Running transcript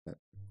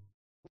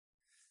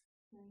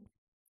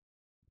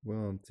Well,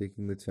 I'm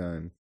taking the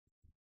time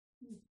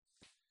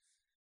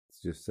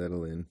to just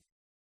settle in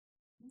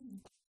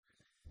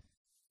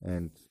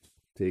and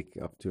take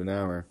up to an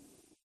hour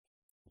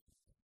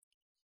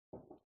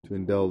to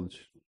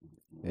indulge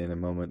in a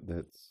moment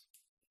that's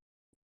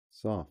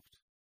soft,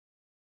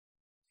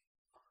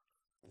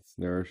 it's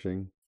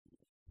nourishing.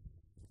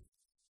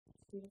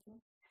 Beautiful.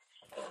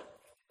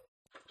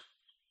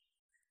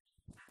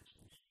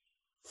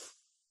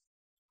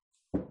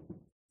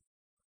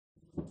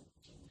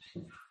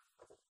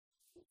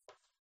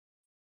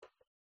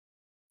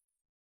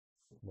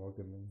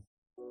 Welcoming.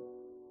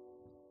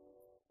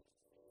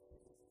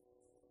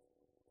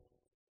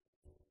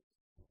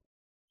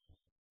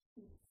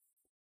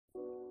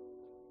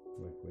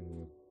 Like when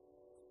you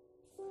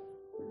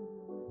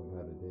have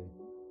had a day.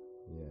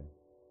 Yeah.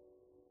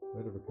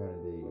 Whatever kind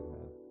of day you've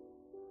had.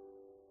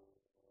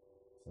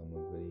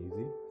 Someone's been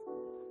easy.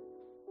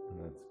 And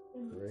that's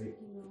great.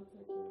 Taking off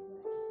like your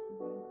wet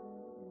raincoat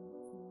and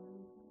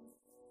snow.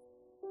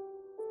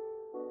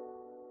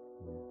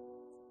 Yeah.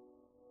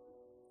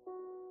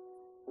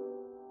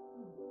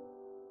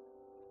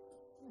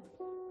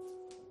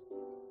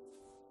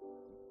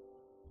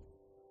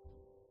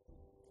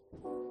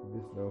 You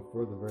just know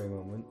for the very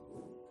moment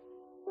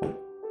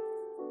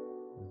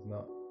there's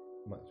not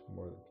much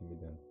more that can be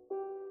done.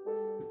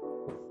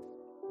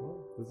 Well,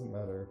 it doesn't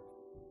matter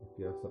if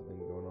you have something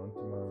going on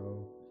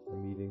tomorrow, a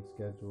meeting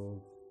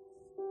scheduled,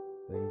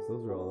 things.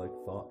 Those are all like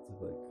thoughts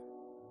of like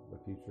the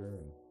future,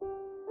 and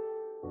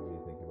maybe you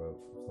think about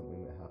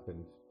something that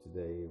happened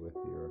today with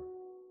your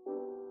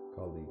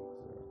colleagues,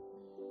 or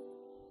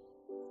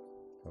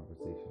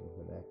conversation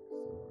with an ex,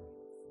 or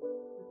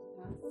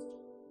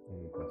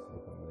any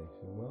possible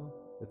combination. Well,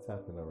 it's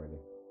happened already.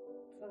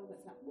 Oh,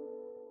 what's happening?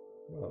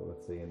 Well,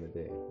 let's say in the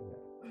day. Yeah.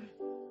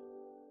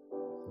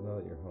 So now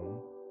that you're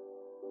home,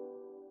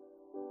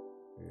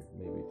 you're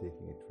maybe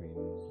taking a train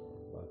or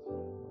bus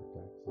home or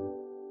taxi,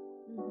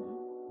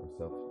 or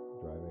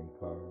self-driving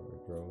car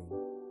or drone.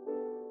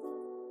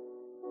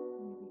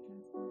 Maybe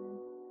transporting.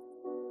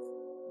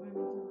 Or am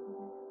I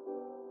teleported?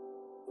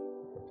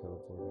 Or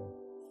teleporting.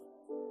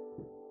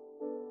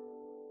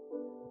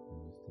 And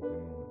just take a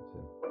moment to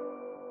be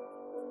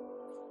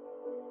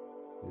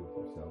with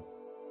yourself.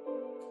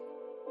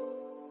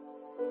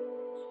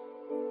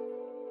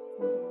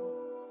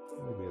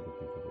 Maybe other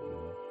people that you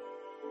love.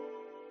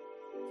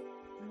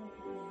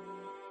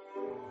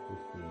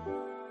 Just being.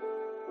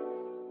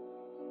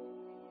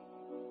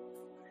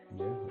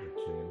 Yeah, let's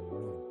say in the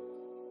morning.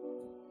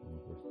 When you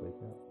first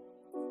wake up.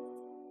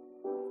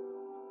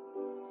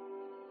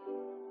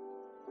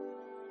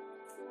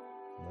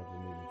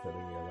 Imagine even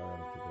setting the alarm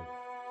to just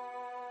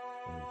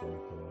when you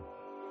gentle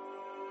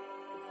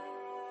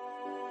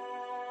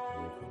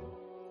awakening.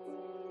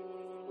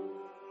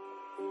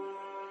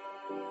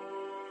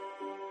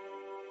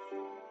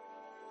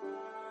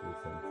 The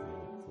sense of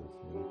it so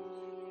smooth.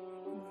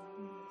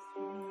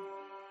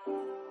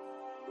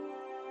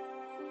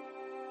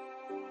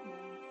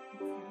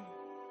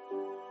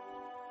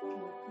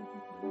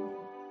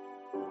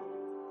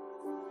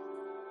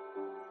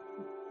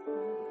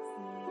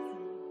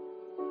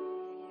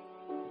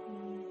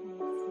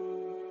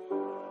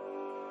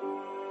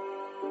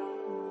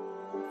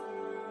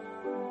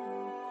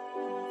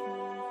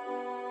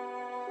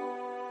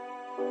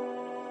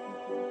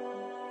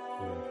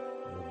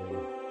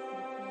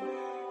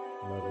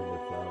 Loving the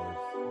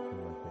flowers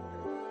between my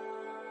fingers,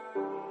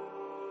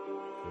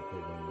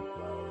 separating the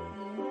flowers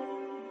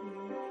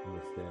from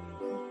the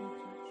stems,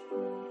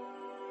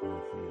 and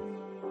the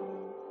seeds,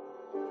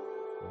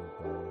 and the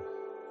flowers.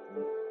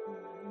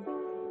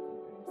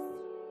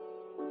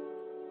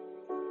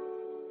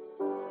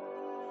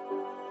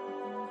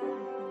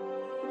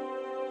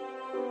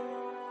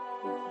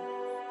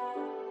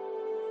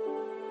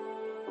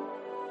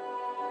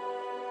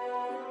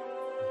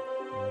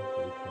 Yeah,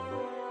 pretty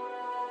cool.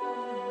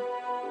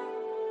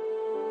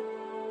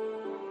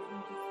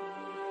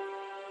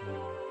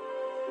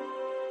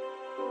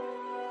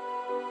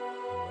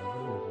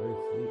 Lavender is very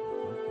sweet.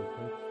 It's actually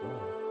quite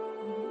strong.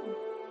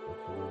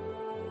 Especially when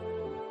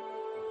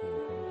between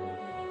the fingers.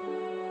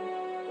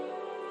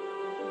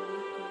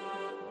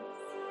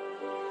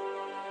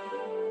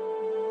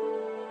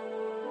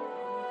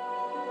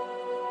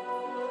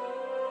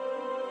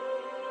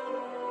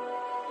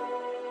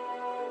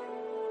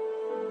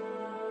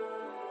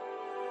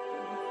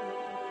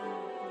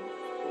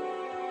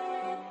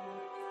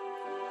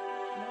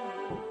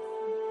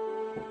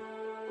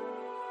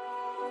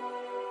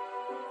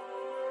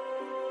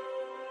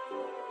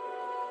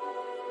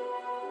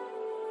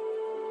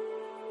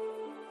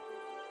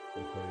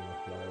 Separating the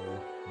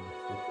flowers from the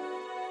sticks,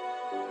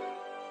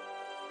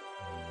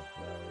 and the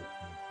flowers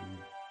from the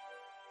seeds.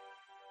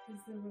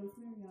 Is the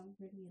rosemary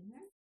already in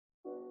there?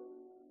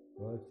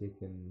 Well, I've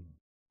taken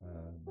a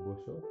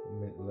bushel,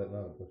 not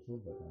a bushel,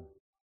 but about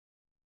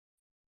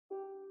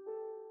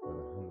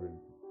 100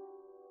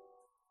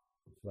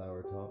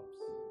 flower tops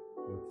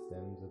with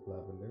stems of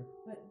lavender.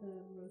 But the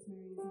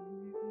rosemary isn't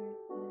in there yet?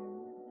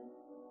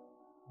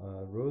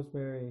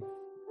 Rosemary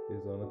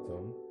is on its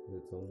own,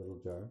 with its own little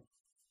jar.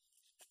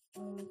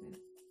 Oh, okay.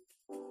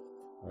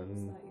 I Un-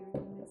 just thought you were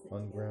gonna mix it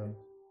unground.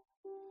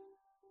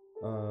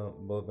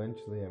 Well,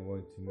 eventually I'm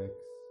going to mix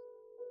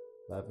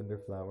lavender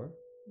flower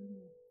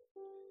Mm-hmm.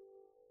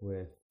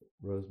 with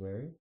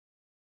rosemary,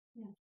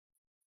 Yeah.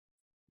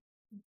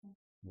 Okay.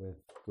 with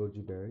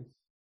goji berries,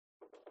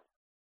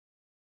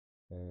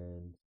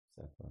 and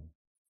saffron.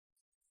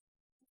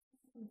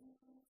 Mm.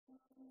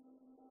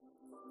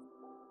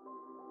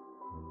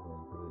 I'm going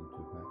to put it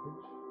into a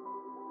package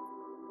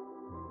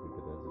and give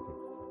it as a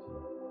gift for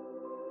tea.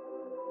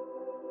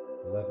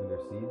 The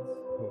lavender seeds,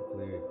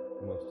 hopefully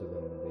most of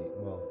them will be,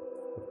 well,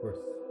 of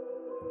course,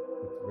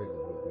 it's very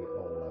difficult to get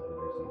all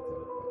lavender seeds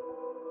out, but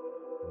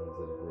ones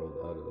that have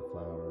rolled out of the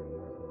flower and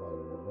are at the bottom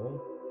of the bowl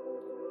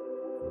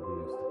will be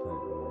used to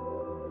plant more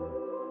lavender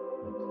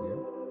next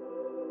year.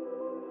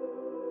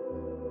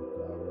 And the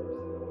flowers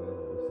and the oil,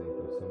 we say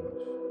there's so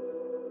much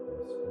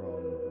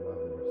strong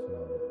lavender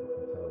smell that you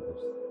can tell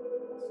there's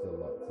still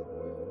lots of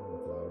oil in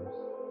the flowers,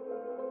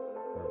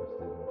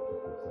 harvested in the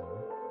peak of summer,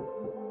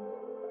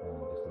 and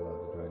just allowed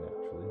to dry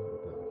naturally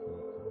without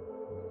heat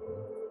or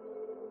anything.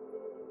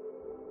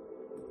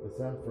 The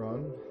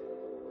saffron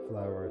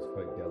flower is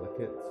quite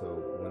delicate, so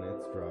when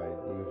it's dried,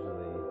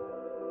 usually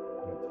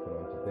it's put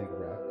onto big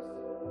racks.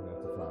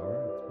 It's a flower,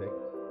 it's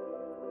picked,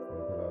 and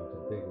put onto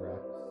big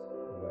racks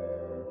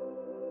where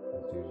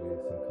there's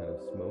usually some kind of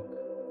smoke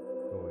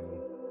going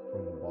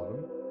from the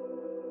bottom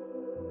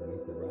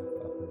underneath the rack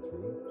up and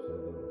through, so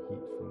the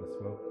heat from the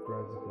smoke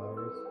dries the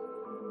flowers.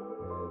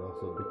 And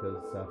also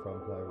because saffron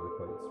flowers are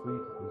quite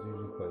sweet, there's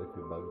usually quite a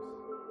few bugs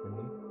in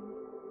them,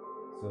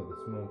 so the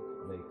smoke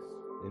makes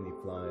any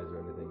flies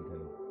or anything kind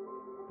of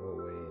go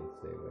away and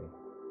stay away,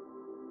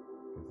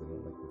 because they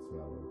don't like the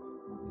smell of,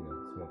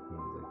 smoke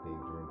means like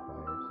danger and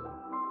fire, so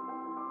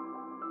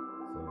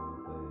the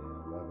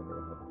lavender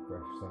will have a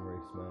fresh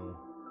summery smell,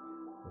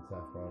 the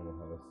saffron will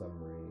have a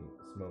summery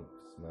smoke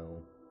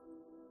smell,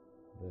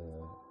 the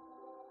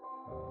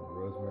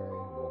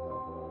rosemary will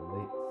have a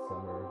late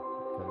summer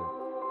kind of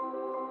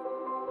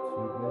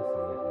sweetness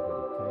and yet a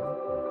bit of tang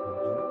or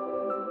pungent.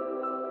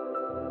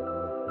 It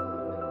hasn't been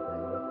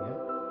ground up yet,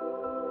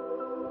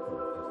 so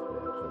it's just the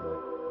actual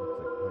looks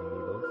like pine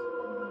needles.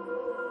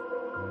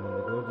 And then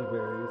the goji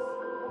berries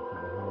from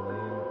the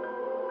Himalayan,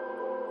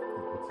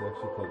 it's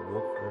actually called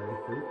wolfberry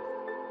fruit.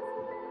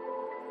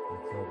 And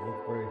so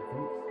wolfberry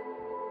fruit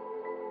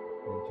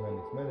in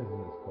Chinese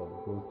medicine is called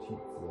goji.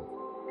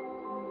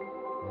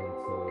 And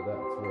so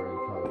that's where in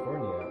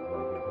California,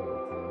 like I got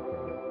its name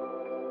from,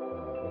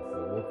 it's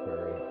the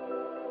wolfberry,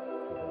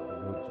 the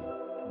goji.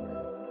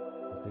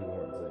 People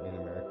weren't saying, in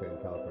America and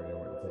California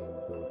weren't saying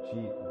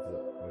goji,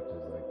 which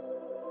is like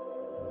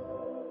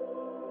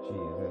chi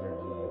is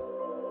energy,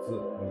 zu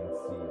means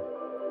seed,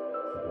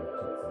 so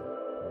goji.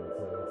 And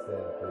so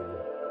instead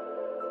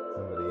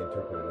somebody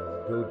interpreted it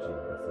as goji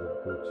instead of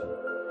goji.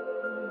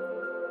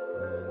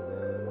 And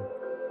then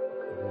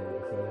they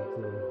decided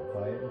to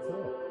buy it and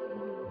sell it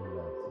en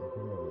masse and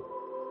promote it.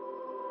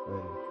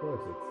 And of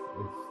course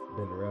it's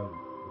been around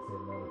the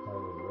same amount of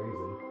time as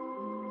raisin,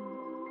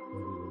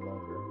 maybe even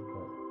longer,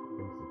 but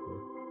basically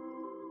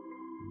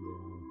the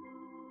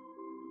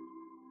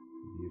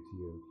beauty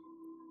of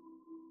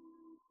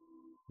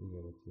being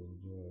able to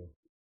enjoy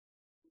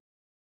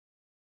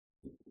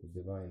the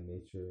divine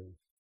nature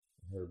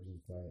of herbs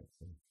and plants.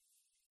 And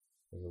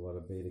there's a lot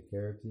of beta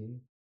carotene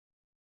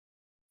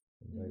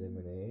and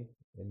vitamin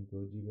A in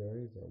goji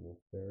berries or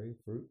wolfberry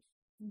fruit.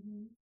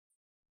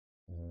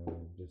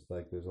 Just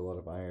like there's a lot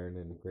of iron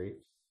in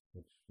grapes,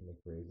 which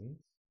make raisins.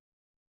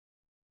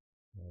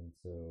 And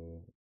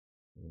so,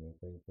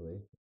 thankfully,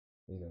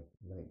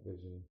 night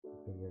vision,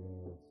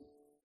 fingernails,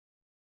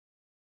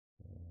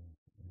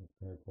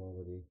 hair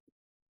quality.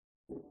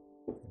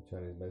 In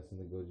Chinese medicine,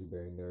 the goji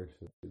berry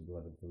nourishes the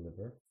blood of the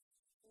liver.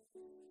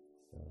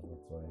 So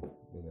that's why,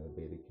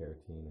 beta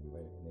carotene and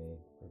vitamin A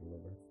for the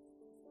liver.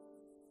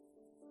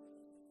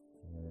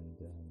 And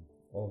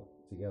all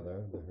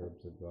together, the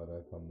herbs have got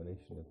a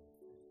combination of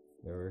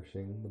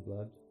nourishing the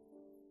blood,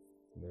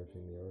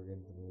 nourishing the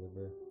organs and the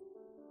liver,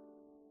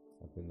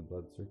 helping the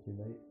blood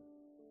circulate.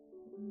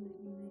 It might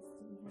be nice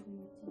to be having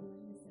a tea like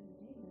this every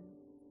day then.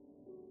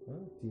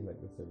 Oh, tea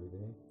like this every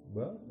day.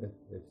 Well,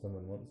 if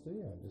someone wants to,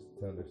 yeah, just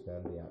to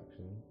understand the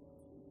action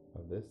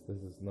of this.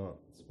 This is not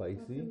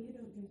spicy. How come you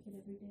don't drink it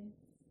every day?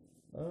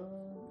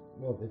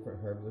 Well,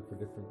 different herbs are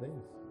for different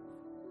things.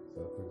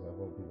 So, for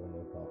example, people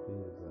know coffee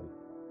is like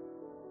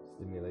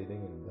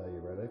stimulating and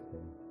diuretic,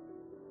 and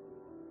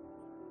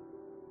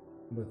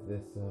with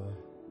this,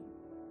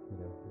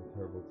 with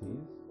herbal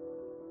teas,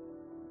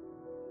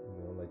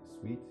 like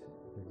sweet,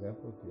 for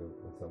example,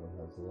 if someone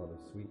has a lot of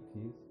sweet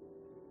teas,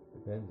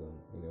 depends on,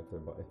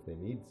 if they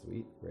need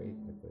sweet, great.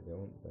 If they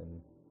don't, then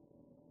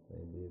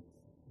maybe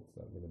it's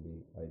not going to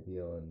be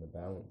ideal in the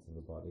balance of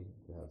the body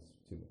to have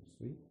too much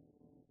sweet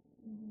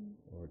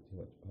or too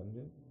much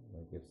pungent.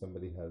 Like if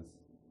somebody has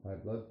high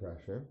blood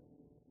pressure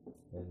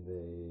and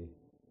they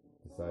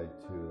decide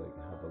to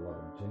have a lot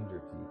of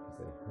ginger tea because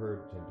they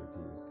heard ginger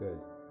tea is good,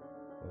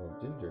 well,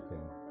 ginger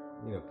can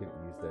can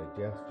ease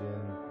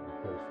digestion,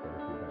 kills quite a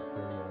few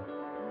bacteria.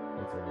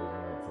 That's one reason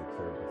why it's like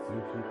served with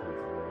sushi, because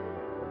it's really good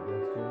for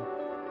digestion.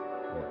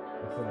 But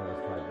if someone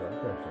has high blood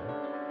pressure,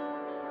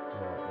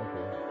 well,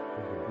 okay,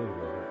 take a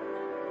ginger.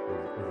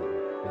 Does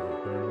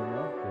it burn your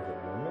mouth? Does it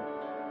warm it?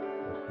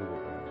 Or cool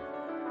it down?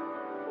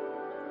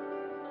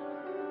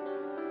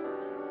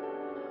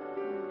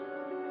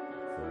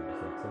 So just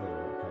like something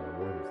that kind of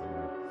warms the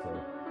mouth. So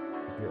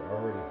if you're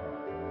already hot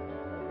and you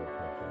have high blood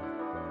pressure,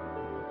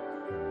 then it's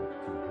kind of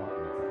too hot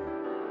inside.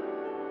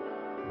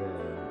 Then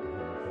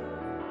having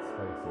something that's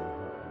spicy and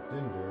hot like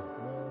ginger,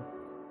 well,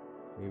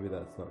 maybe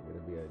that's not going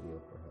to be ideal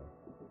for health.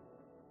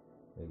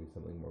 Maybe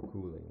something more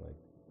cooling, like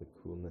the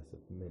coolness of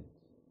mint,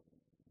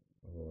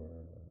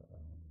 or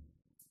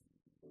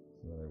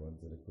some other ones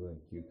that are cooling.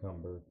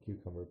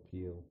 Cucumber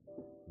peel,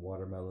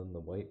 watermelon, the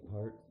white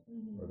part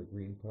or the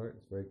green part,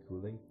 it's very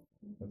cooling.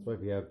 That's why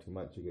if you have too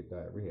much, you get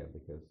diarrhea,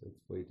 because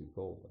it's way too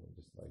cold and it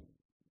just like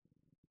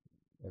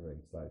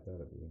everything slides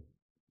out of you.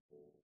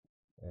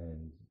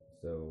 And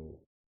so,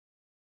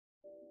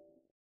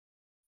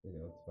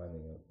 it's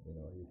finding out,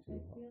 are you too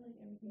hot? I feel like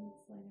everything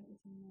would slide out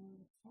with more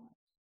hot.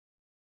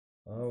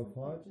 Oh, It's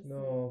like hot? just,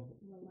 No.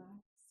 like,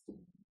 relaxed.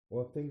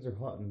 Well, if things are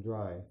hot and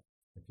dry,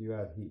 if you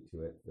add heat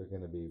to it, they're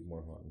going to be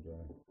more hot and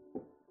dry.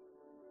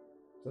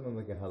 Something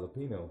like a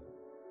jalapeno,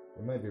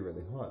 it might be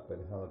really hot,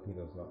 but a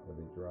jalapeno is not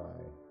really dry,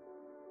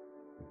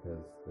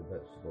 because the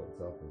vegetable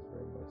itself is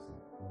very moist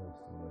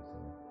and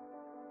moistening.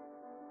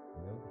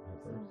 The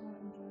peppers. So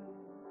hot and dry.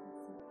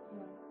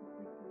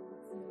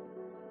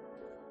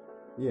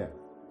 Yeah,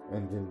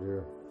 and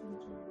ginger.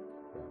 Ginger.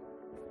 Yeah,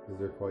 because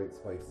they're quite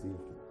spicy.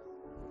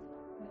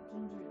 But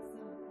ginger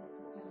itself, like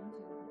you cut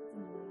into it, it's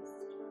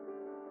moist.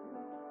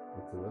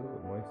 It's a little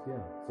bit moist,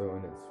 yeah. So,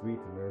 and it's sweet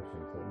and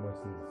nourishing, so it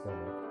moistens the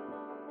stomach.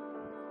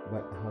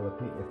 But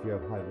jalapeno, if you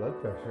have high blood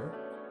pressure,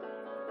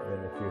 then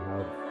if you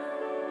have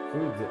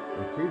foods that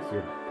increase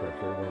your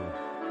pressure, then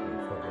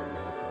it's not going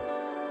to happen.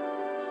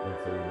 And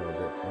so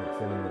that like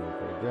cinnamon is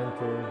very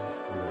gentle,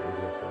 you don't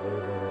usually have to worry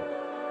about it,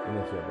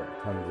 unless you have like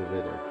tons of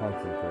it or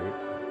concentrate,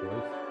 of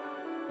course.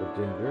 But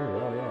ginger,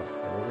 yeah,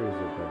 it'll raise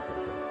your blood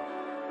pressure.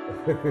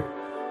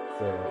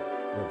 So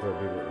that's why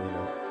people,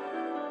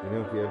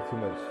 if you have too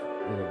much,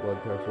 blood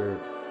pressure,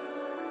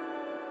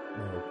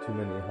 too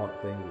many hot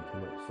things or too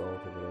much salt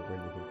or whatever,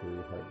 and you can feel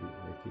your heartbeat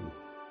in your teeth.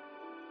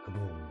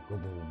 Kaboom,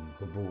 kaboom,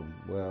 kaboom.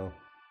 Well,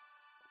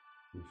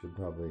 you should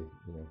probably,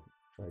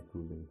 try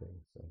cooling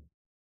things. So,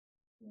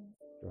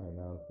 dry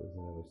mouth is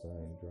another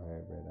sign. Dry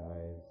red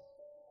eyes.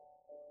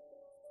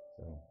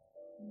 So,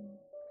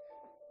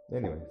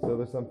 anyway, so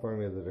there's some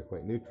formulas that are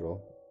quite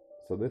neutral.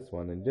 So this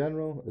one, in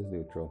general, is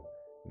neutral.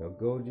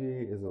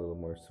 Goji is a little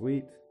more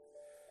sweet.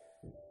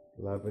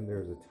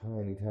 Lavender is a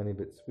tiny, tiny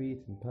bit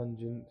sweet and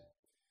pungent.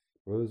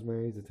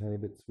 Rosemary is a tiny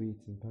bit sweet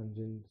and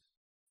pungent.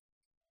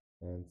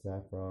 And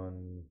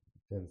saffron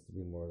tends to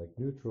be more like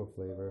neutral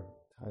flavor,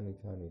 tiny,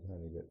 tiny,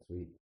 tiny bit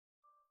sweet.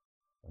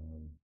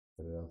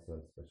 But it also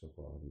has special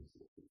qualities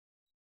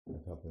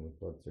of helping with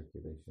blood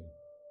circulation.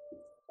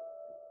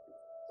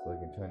 So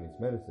like in Chinese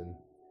medicine,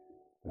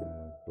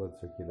 blood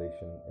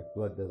circulation, if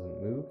blood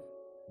doesn't move,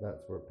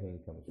 that's where pain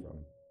comes from.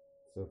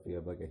 So if you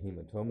have like a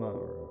hematoma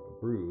or a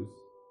bruise,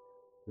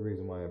 the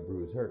reason why a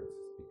bruise hurts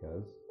is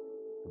because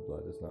the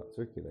blood is not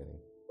circulating.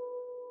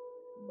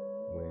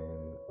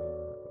 When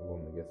a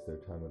woman gets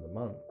their time of the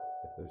month,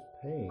 if there's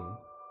pain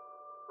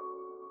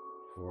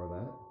for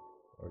that,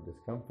 or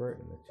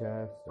discomfort in the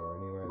chest or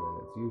anywhere, then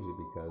it's usually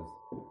because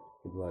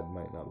the blood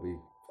might not be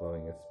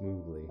flowing as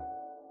smoothly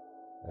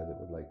as it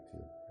would like to,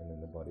 and then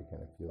the body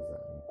kind of feels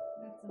that and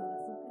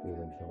feels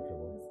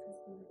uncomfortable.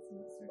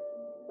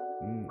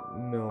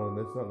 No,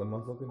 that's not the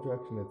muscle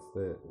contraction. It's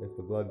if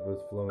the blood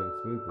was flowing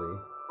smoothly,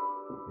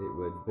 it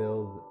would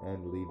build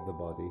and leave the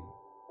body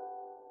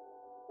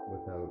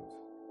without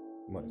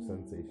much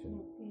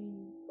sensation.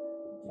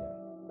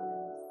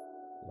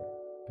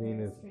 Pain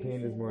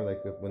is more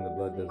like when the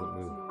blood doesn't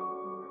move.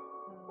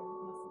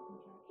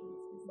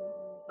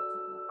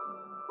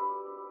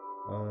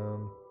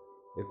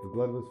 If the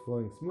blood was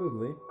flowing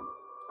smoothly,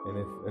 and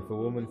if a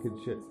woman could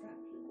shed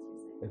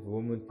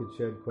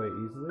quite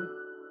easily,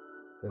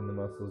 then the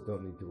muscles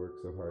don't need to work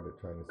so hard at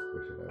trying to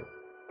squish it out.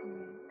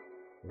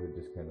 It would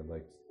just kind of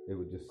it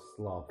would just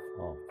slough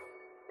off,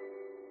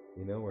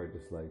 where it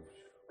just like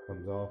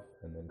comes off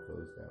and then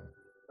flows down.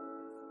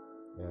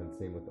 And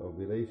same with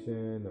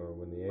ovulation, or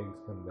when the eggs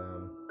come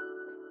down.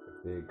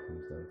 If the egg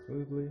comes down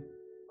smoothly,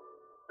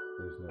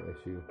 there's no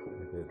issue.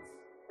 If it's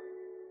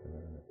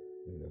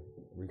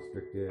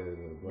restricted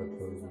or blood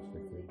flow is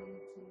restricted.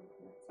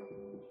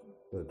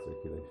 Blood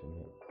circulation,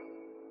 yeah.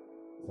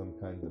 Some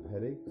kinds of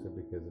headaches are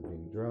because of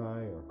being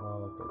dry or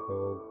hot or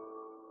cold,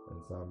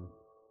 and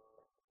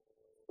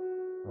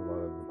a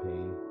lot of the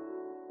pain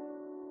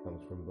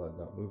comes from blood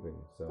not moving.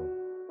 So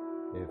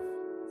if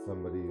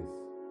somebody's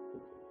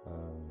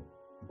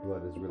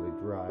blood is really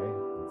dry,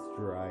 it's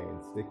dry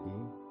and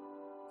sticky,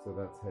 so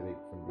that's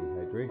headache from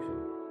dehydration.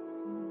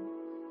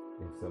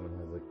 If someone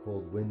has a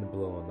cold wind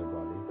blow on their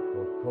body,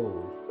 or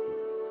cold,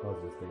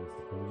 causes things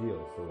to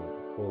congeal. So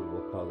cold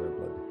will cause our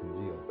blood to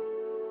congeal.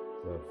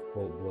 So if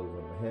cold blows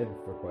on the head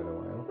for quite a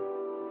while,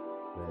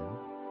 then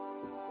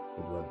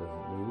the blood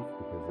doesn't move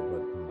because the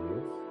blood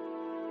congeals,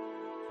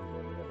 and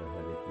then we have a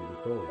headache due to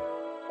cold.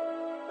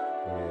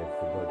 If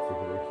the blood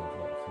circulation is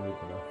not smooth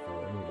enough for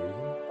any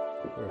reason,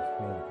 there's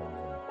pain comes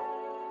in.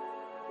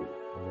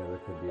 And the other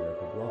could be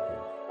like a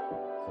blockage.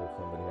 So if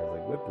somebody has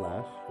like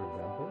whiplash, for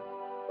example,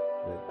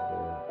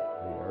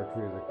 the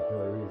arteries or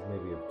capillaries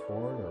maybe have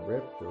torn or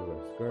ripped or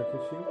there's scar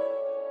tissue,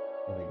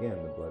 and again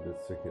the blood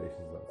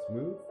circulation is not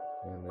smooth,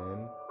 and then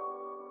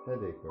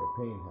headache or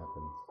pain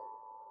happens.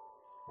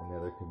 And the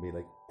other could be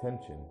like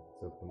tension.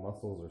 So if the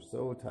muscles are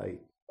so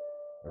tight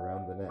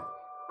around the neck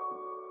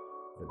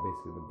that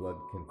basically the blood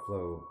can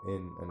flow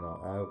in and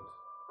not out,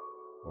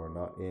 or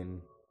not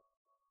in,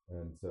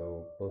 and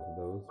so both of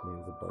those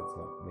means the blood's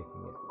not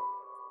making it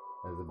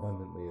as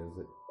abundantly as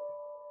it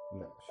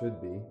should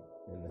be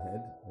in the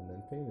head, and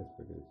then pain is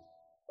produced.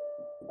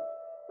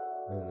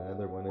 And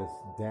another one is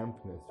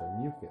dampness or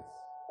mucus.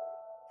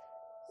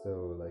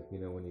 So like, you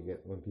know,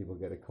 when people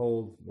get a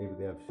cold, maybe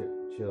they have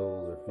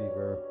chills or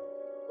fever,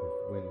 if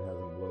wind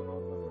hasn't blown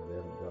on them or they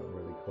haven't gotten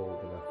really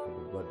cold enough for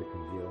the blood to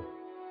congeal.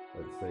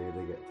 Let's say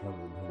they get tons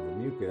and tons of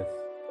mucus,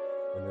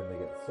 and then they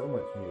get so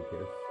much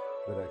mucus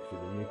that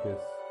actually the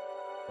mucus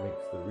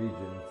makes the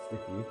region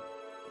sticky.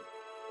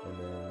 And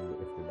then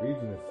if the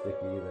region is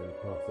sticky, then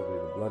possibly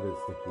the blood is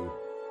sticky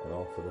and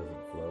also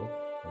doesn't flow,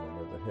 and then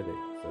there's a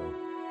headache. So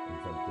in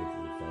some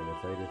cases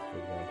sinusitis, for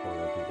example,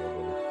 where people are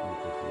really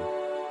mucusy,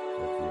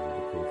 that's usually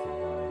the case of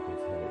why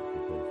there's headache,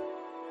 because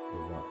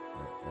there's not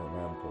an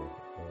ample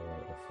or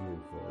a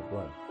smooth flow of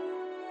blood.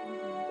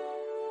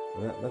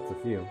 And that's a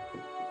few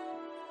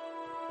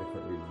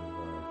different reasons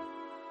why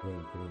pain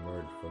can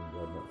emerge from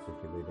blood not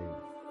circulating,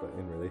 but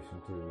in relation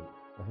to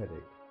a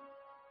headache.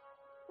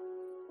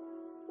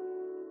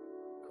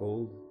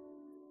 Cold,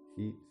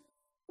 heat,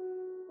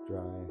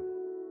 dry,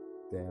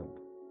 damp,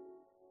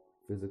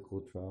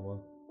 physical trauma,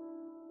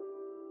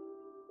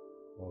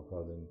 all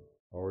causing,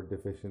 or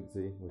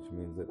deficiency, which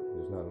means that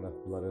there's not enough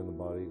blood in the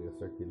body to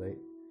circulate.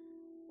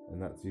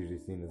 And that's usually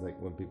seen as like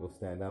when people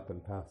stand up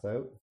and pass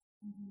out.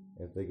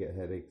 If they get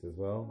headaches as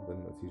well,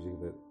 then that's usually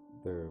that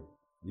they're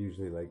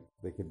usually like,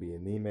 they could be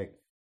anemic,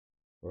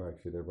 or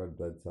actually their red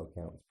blood cell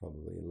count is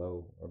probably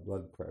low, or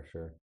blood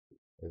pressure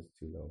is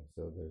too low.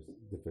 So there's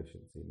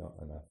deficiency, not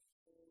enough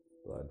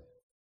blood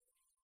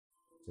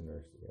to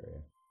nourish the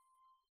area.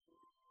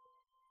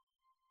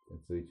 And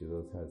so each of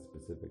those has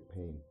specific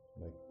pain.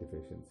 Like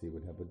deficiency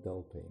would have a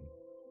dull pain,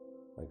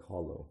 like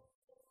hollow.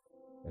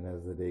 And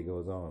as the day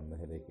goes on, the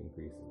headache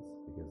increases,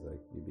 because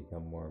like you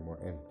become more and more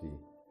empty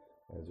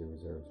as your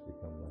reserves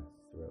become less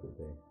throughout the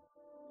day.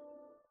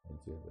 And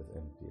so you have this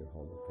empty or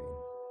hollow pain.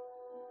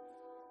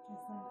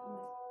 Is that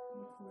like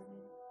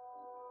recorded?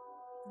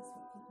 That's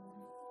what people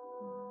have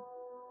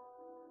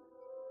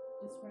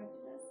described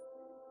it as?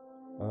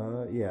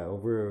 Yeah,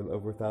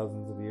 over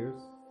thousands of years,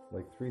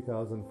 like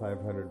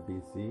 3,500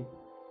 BC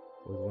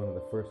was one of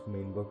the first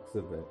main books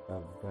of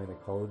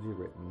gynecology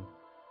written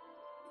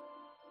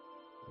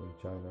in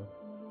China.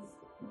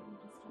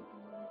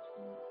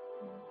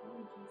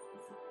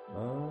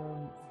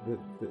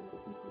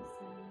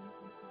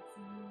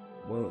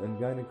 Well, in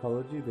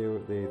gynecology, they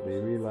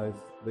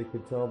realized they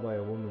could tell by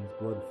a woman's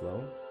blood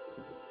flow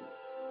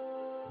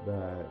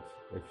that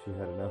if she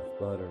had enough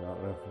blood or not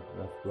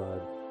enough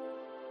blood,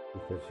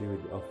 because she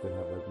would often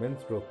have like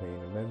menstrual pain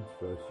and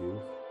menstrual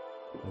issues,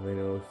 and they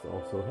noticed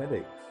also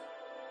headaches.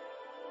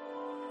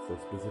 So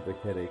specific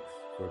headaches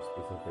for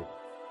specific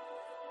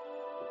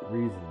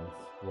reasons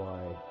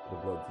why the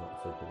blood's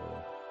not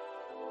circulating.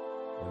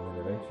 And then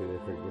eventually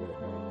they figured it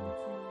out.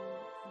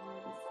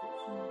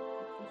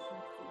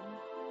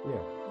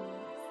 Yeah.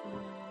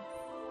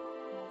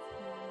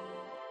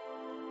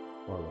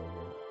 Hollow,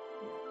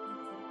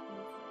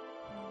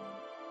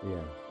 yeah.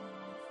 Yeah.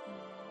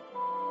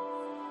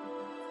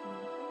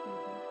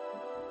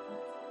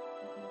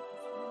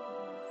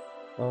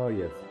 Oh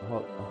yes,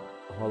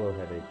 hollow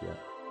headache, yeah.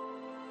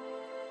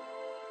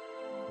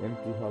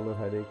 Empty hollow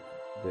headache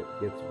that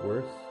gets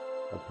worse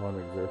upon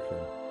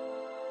exertion.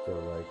 So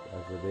like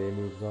as the day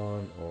moves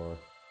on, or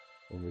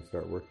when we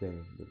start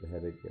working, the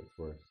headache gets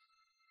worse.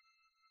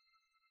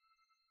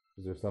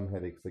 Because there's some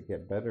headaches that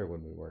get better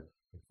when we work.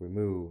 If we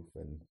move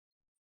and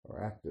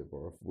are active,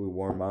 or if we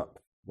warm up,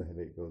 the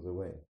headache goes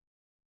away.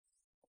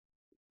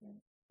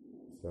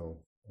 So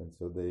in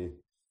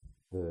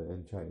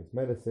Chinese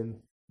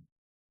medicine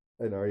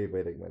and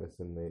Ayurvedic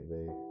medicine,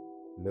 they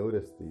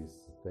noticed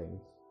these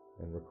things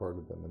and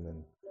recorded them, and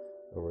then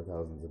over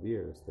thousands of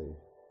years they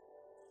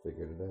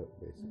figured it out,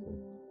 basically.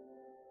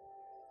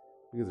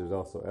 Because there's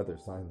also other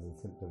signs and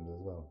symptoms as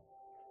well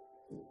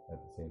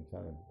at the same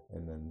time,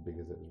 and then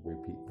because it was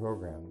repeat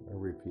program or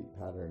repeat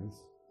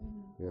patterns,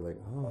 you're like,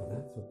 oh,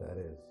 that's what that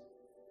is.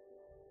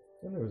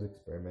 And there was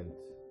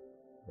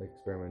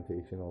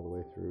experimentation all the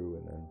way through,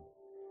 and then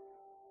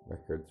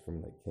records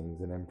from like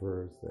kings and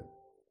emperors that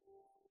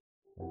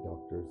or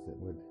doctors that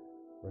would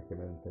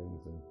recommend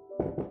things, and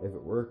if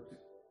it worked,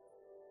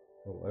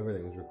 Well,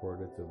 everything was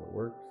recorded, so if it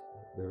worked,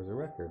 there was a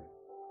record.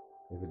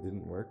 If it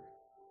didn't work,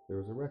 there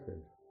was a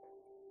record.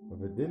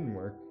 If it didn't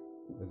work,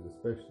 it was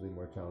especially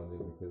more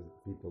challenging because the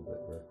people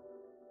that were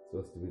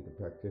supposed to be the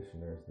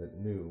practitioners that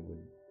knew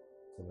would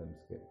sometimes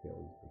get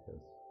killed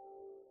because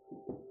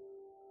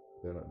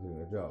they're not doing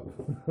their job.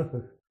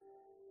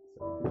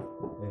 So,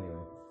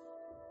 anyway,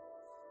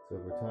 so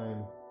over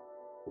time,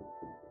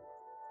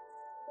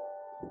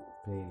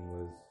 pain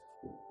was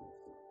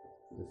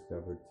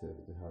discovered to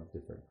have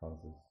different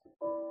causes.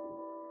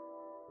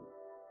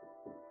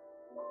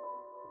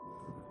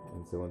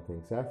 And so one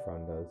thing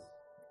saffron does is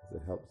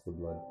it helps the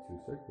blood to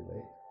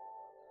circulate.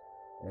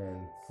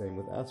 And same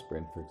with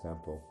aspirin, for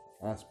example.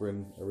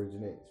 Aspirin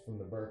originates from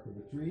the bark of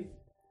a tree,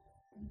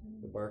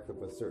 the bark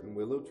of a certain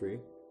willow tree,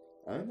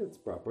 and its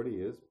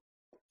property is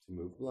to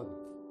move blood.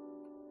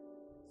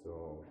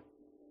 So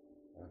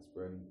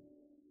aspirin,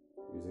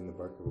 using the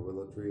bark of a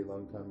willow tree a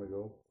long time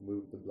ago,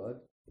 moved the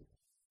blood,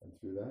 and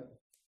through that,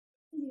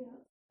 being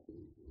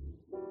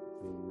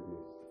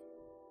reduced.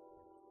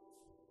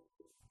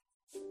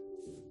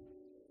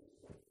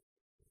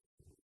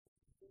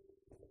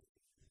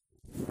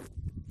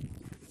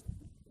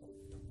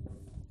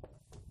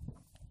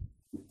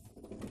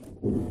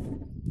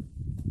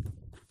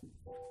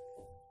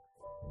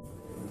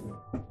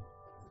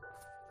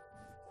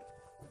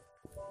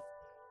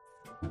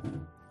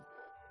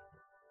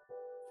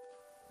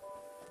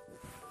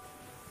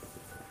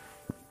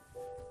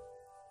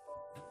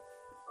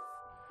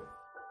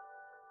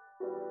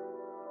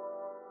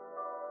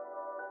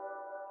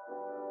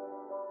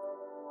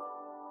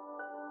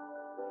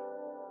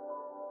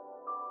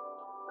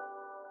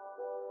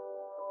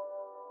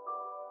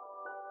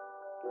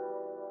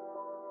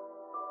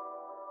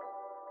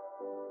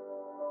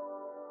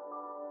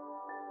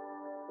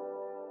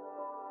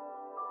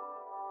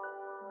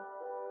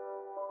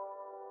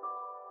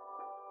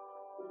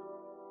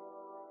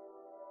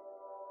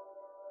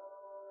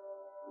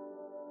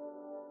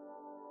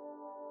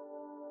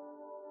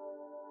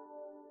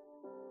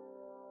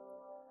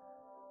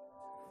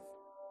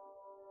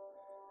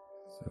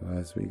 So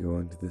as we go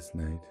into this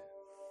night,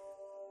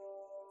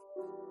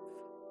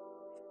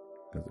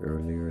 as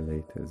early or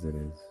late as it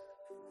is,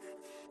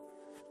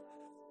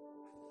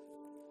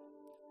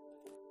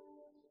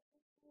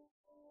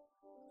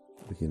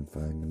 we can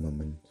find a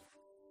moment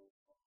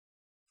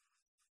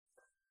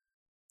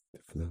to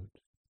float.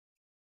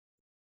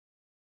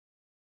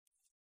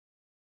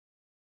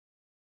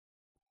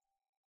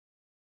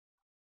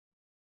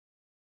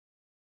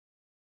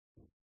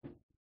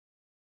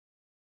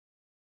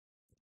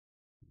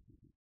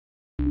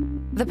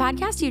 The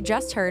podcast you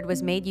just heard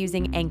was made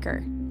using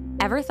Anchor.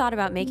 Ever thought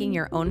about making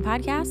your own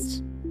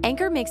podcast?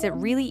 Anchor makes it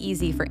really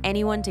easy for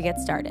anyone to get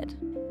started.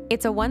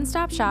 It's a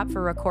one-stop shop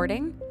for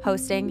recording,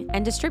 hosting,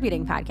 and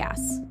distributing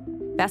podcasts.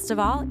 Best of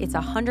all, it's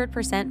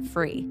 100%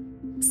 free.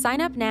 Sign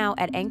up now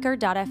at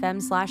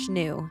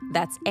anchor.fm/new.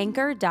 That's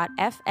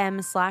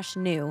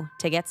anchor.fm/new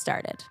to get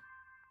started.